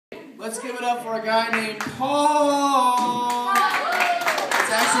Let's give it up for a guy named Paul.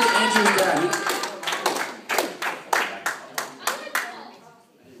 It's actually Andrew's dad.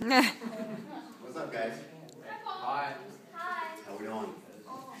 What's up, guys? Hi. How we doing?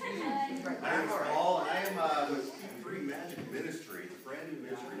 My name is Paul, and I am with P3 Magic Ministry. It's a brand new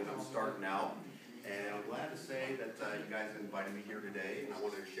ministry that I'm starting out. And I'm glad to say that you guys invited me here today, and I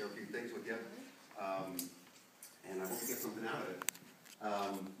wanted to share a few things with you. And I hope you get something out of it.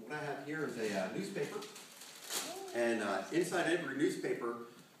 What I have here is a newspaper. And inside every newspaper,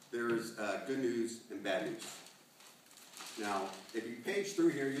 there's good news and bad news. Now, if you page through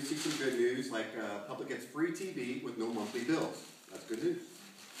here, you'll see some good news, like public gets free TV with no monthly bills. That's good news.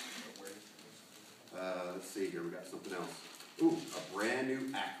 Let's see here, we got something else. Ooh, a brand new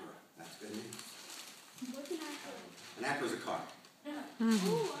Acura. That's good news. What's an Acura? An Acura's a car.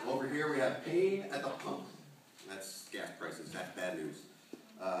 Over here we have pain at the pump. That's gas prices. That's bad news.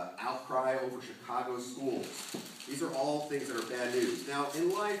 Outcry over Chicago schools. These are all things that are bad news. Now, in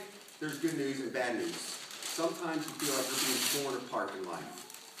life, there's good news and bad news. Sometimes you feel like you're being torn apart in life.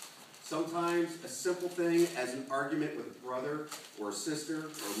 Sometimes a simple thing as an argument with a brother or a sister or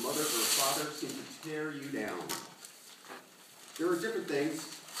a mother or a father seems to tear you down. There are different things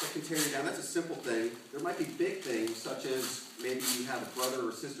that can tear you down. That's a simple thing. There might be big things, such as maybe you have a brother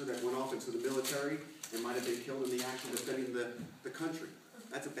or sister that went off into the military and might have been killed in the action defending the country.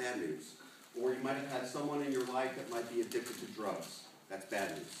 That's a bad news. Or you might have had someone in your life that might be addicted to drugs. That's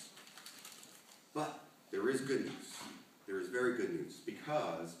bad news. But there is good news. There is very good news,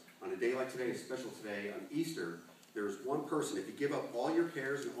 because on a day like today, especially today on Easter, there is one person. If you give up all your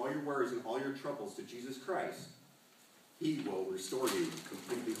cares and all your worries and all your troubles to Jesus Christ, He will restore you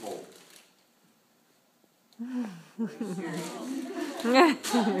completely whole.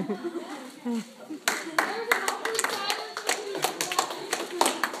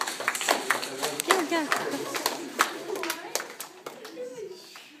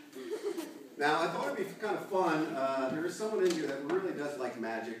 Now, I thought it'd be kind of fun. There is someone in here that really does like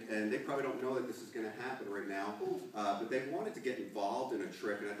magic, and they probably don't know that this is going to happen right now, but they wanted to get involved in a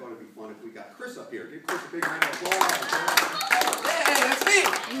trick, and I thought it'd be fun if we got Chris up here. Give Chris a big round of applause. Hey, that's me.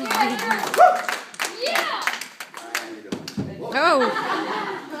 Yeah! How you doing?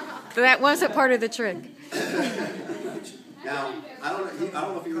 Oh, so that wasn't part of the trick. Now, I don't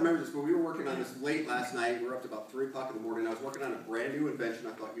know if you remember this, but we were working on this late last night. We were up to about 3 o'clock in the morning. I was working on a brand new invention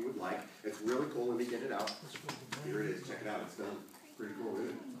I thought you would like. It's really cool. Let me get it out. Here it is. Check it out. It's done. Pretty cool, isn't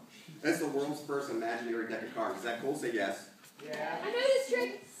it? That's the world's first imaginary deck of cards. Is that cool? Say yes. Yeah. I know this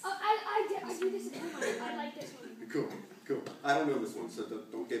trick. I do this at home. I like this one. Cool. I don't know this one, so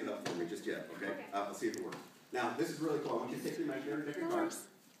don't give it up for me just yet, okay? I'll see if it works. Now, this is really cool. I want you to take your imaginary deck of cards.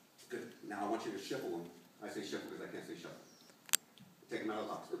 Good. Now, I want you to shuffle them. I say shuffle because I can't say shuffle. Take them out of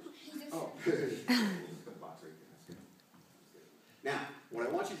the box first. Oh, good. Put the box right there. That's good. Now, what I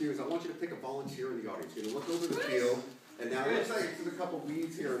want you to do is I want you to pick a volunteer in the audience. You're going to look over the field, and now it looks like there's a couple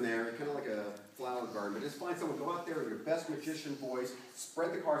weeds here and there, kind of like a flower garden, but just find someone, go out there with your best magician voice,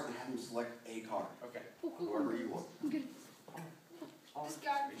 spread the cards, and have them select a card. Okay. Whoever you want. I'm good. This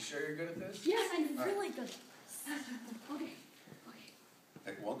guy. Are you sure you're good at this? Yes, I'm really good. Okay.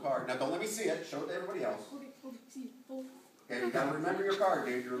 Pick one card. Now, don't let me see it. Show it to everybody else. Okay. See. Hold. Okay, you got to remember your card,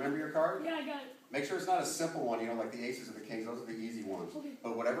 dude. You remember your card? Yeah, I got it. Make sure it's not a simple one, like the aces or the kings. Those are the easy ones. Okay.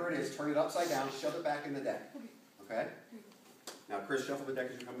 But whatever it is, turn it upside down, shove it back in the deck. Okay? Now, Chris, shuffle the deck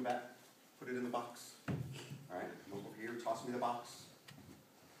as you're coming back. Put it in the box. All right, come over here. Toss me the box.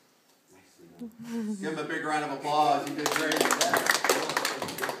 Nicely. Give him a big round of applause. He did great.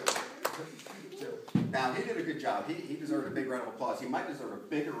 Now, he did a good job. He deserved a big round of applause. He might deserve a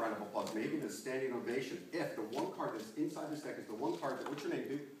bigger round of applause, maybe even a standing ovation, if the one card that's inside this deck is the one card that, what's your name,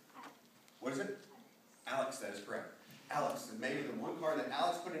 dude? What is it? Alex, that is correct. Alex, and maybe the one card that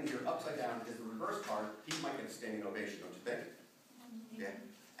Alex put in here upside down is the reverse card. He might get a standing ovation, don't you think? Yeah.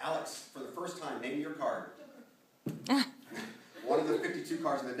 Alex, for the first time, name your card. One of the 52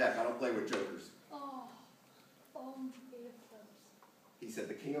 cards in the deck. I don't play with jokers. Eight of clubs. He said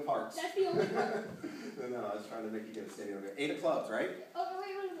the King of Hearts. That's the only one. No, I was trying to make you get a standing ovation. 8 of clubs, right? Oh,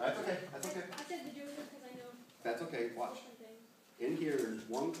 wait. That's okay. I said the joker because I know. That's okay. Watch. In here, there's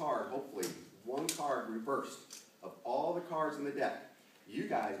one card, hopefully, one card reversed of all the cards in the deck. You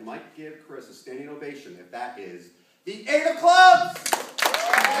guys might give Chris a standing ovation if that is the 8 of clubs!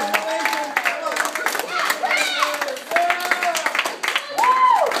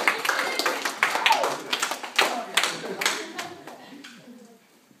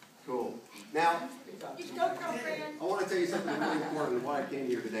 Cool. Now, I want to tell you something really important. Why I came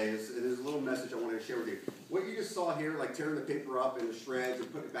here today is there's a little message I wanted to share with you. What you're just saw here, like tearing the paper up into shreds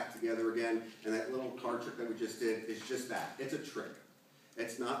and putting it back together again, and that little card trick that we just did is just that. It's a trick.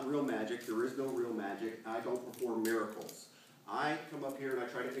 It's not real magic. There is no real magic. I don't perform miracles. I come up here and I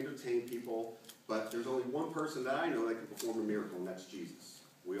try to entertain people, but there's only one person that I know that can perform a miracle, and that's Jesus.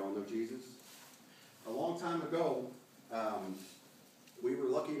 We all know Jesus. A long time ago, we were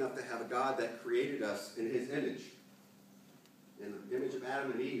lucky enough to have a God that created us in his image, in the image of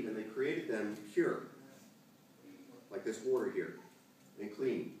Adam and Eve, and they created them pure, like this water here, and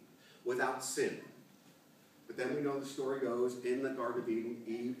clean, without sin. But then we know the story goes, in the Garden of Eden,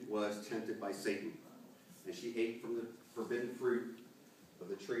 Eve was tempted by Satan, and she ate from the forbidden fruit of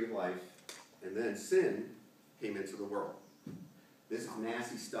the tree of life, and then sin came into the world. This is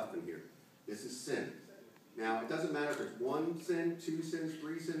nasty stuff in here. This is sin. Now, it doesn't matter if there's 1 sin, 2 sins,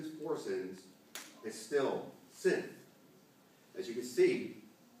 3 sins, 4 sins, it's still sin. As you can see,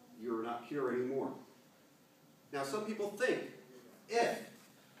 you're not pure anymore. Now, some people think, if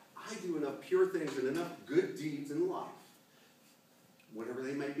I do enough pure things and enough good deeds in life, whatever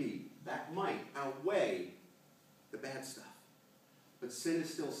they may be, that might outweigh the bad stuff. But sin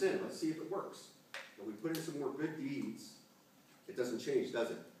is still sin. Let's see if it works. If we put in some more good deeds, it doesn't change,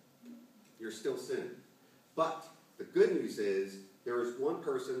 does it? You're still sinning. But the good news is there is one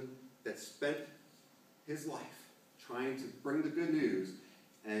person that spent his life trying to bring the good news,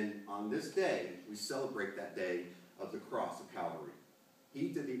 and on this day, we celebrate that day of the cross of Calvary. He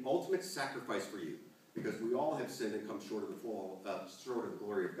did the ultimate sacrifice for you, because we all have sinned and come short of the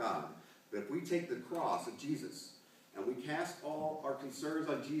glory of God. But if we take the cross of Jesus and we cast all our concerns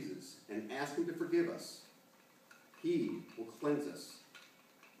on Jesus and ask him to forgive us, he will cleanse us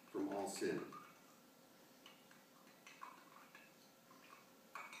from all sin.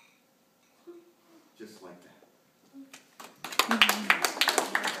 Just like that. I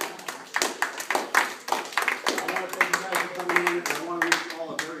want to thank you guys for coming in, and I want to wish you all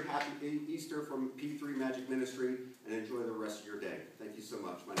a very happy Easter from P3 Magic Ministry, and enjoy the rest of your day. Thank you so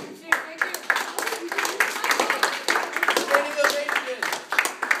much. My name is Mark. Standing ovation.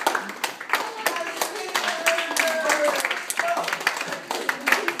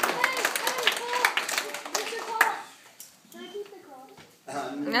 Can I keep the cross?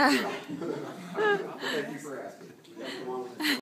 Thank you for asking. You guys come on with